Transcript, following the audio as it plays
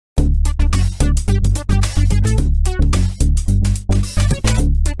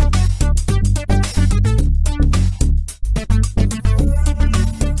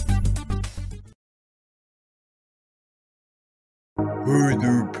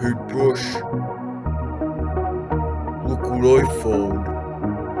paintbrush. Look what I found.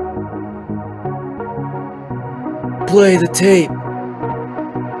 Play the tape.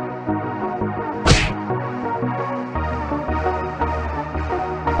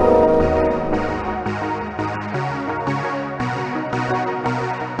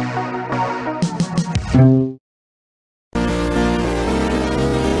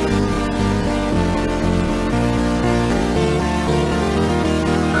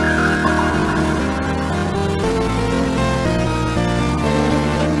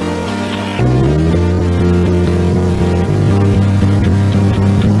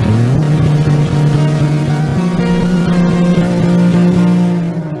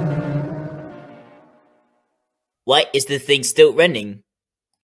 Why is the thing still running?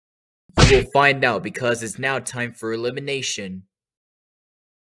 You will find out because it's now time for elimination.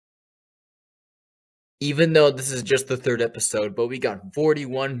 Even though this is just the third episode, but we got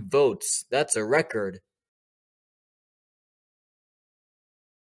 41 votes. That's a record.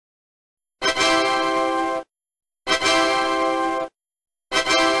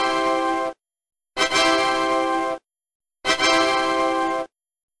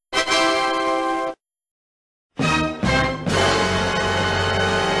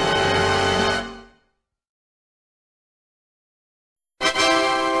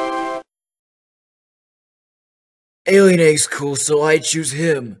 Alien Egg's cool, so I choose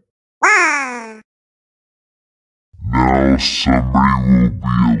him. Now somebody will be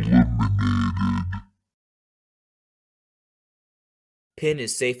eliminated. Pin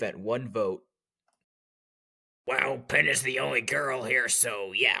is safe at 1 vote. Well, Pin is the only girl here,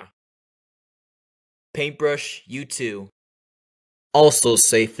 so yeah. Paintbrush, you too. Also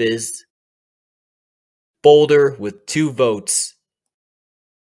safe is Boulder with 2 votes.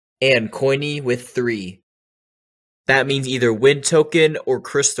 And Coiny with 3. That means either Wind Token or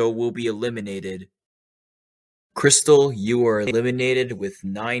Crystal will be eliminated. Crystal, you are eliminated with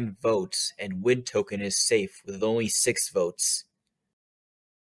 9 votes, and Wind Token is safe with only 6 votes.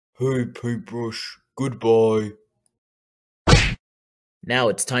 Hey, Paintbrush, goodbye. Now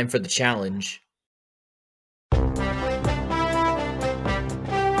it's time for the challenge.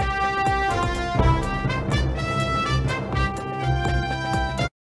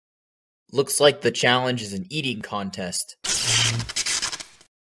 Looks like the challenge is an eating contest.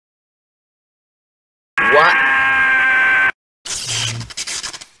 What?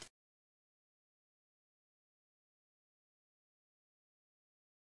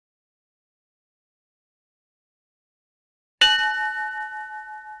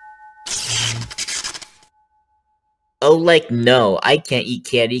 Oh, like, no, I can't eat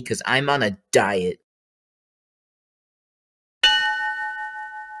candy because I'm on a diet.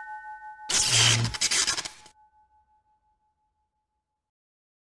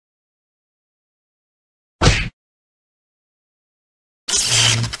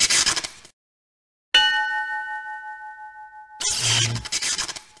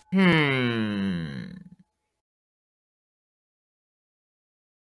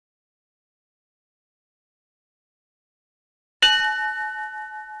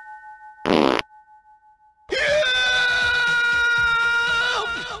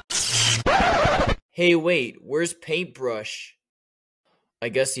 Hey, wait, where's Paintbrush? I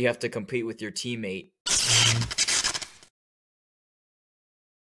guess you have to compete with your teammate.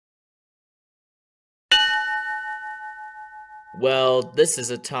 Well, this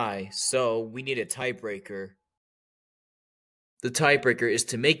is a tie, so we need a tiebreaker. The tiebreaker is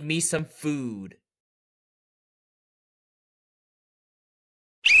to make me some food.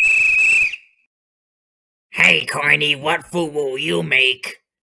 Hey, Corny, what food will you make?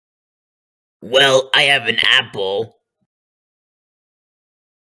 Well, I have an apple.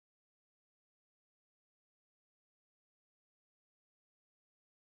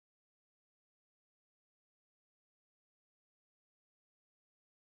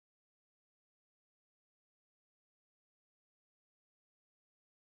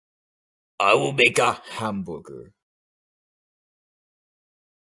 I will make a hamburger.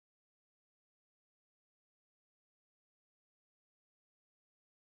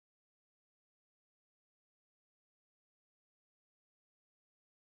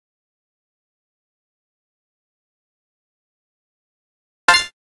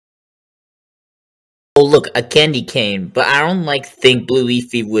 Oh, look, a candy cane, but I don't think Blue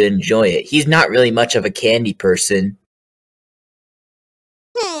Leafy would enjoy it. He's not really much of a candy person.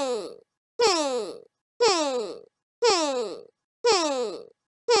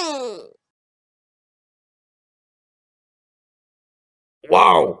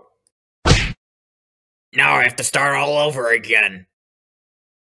 Whoa! Now I have to start all over again.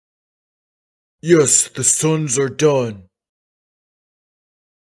 Yes, the sons are done.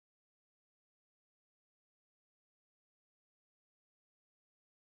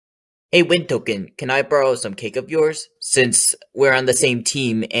 Hey, Wind Token, can I borrow some cake of yours? Since we're on the same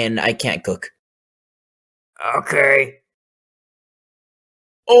team and I can't cook. Okay.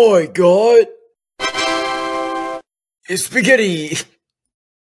 I got spaghetti.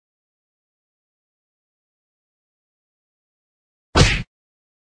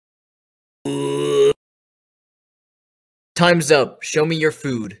 Time's up. Show me your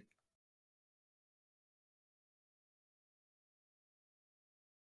food.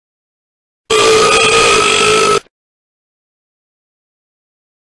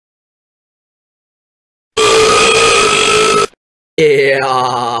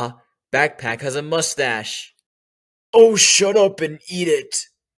 Yeah. Backpack has a mustache. Oh, shut up and eat it.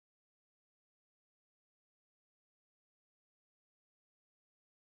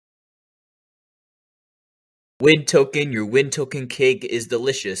 Wind Token, your Wind Token cake is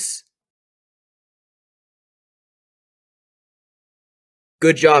delicious.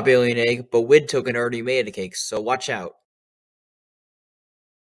 Good job, Alien Egg, but Wind Token already made a cake, so watch out.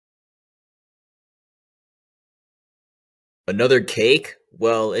 Another cake?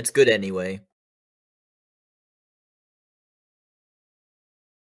 Well, it's good anyway.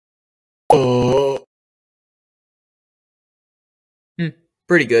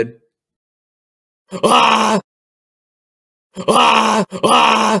 Pretty good. Ah! Ah!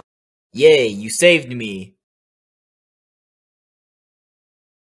 Ah! Yay, you saved me.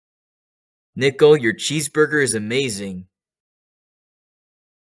 Nickel, your cheeseburger is amazing.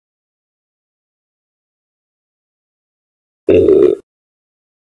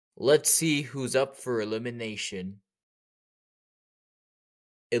 Let's see who's up for elimination.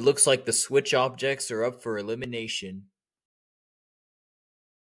 It looks like the switch objects are up for elimination.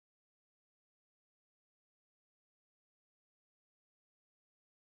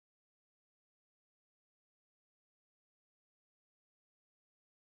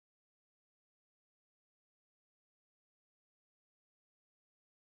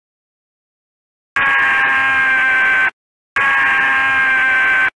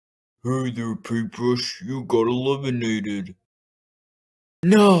 Hey there, Paintbrush, you got eliminated.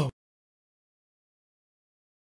 No!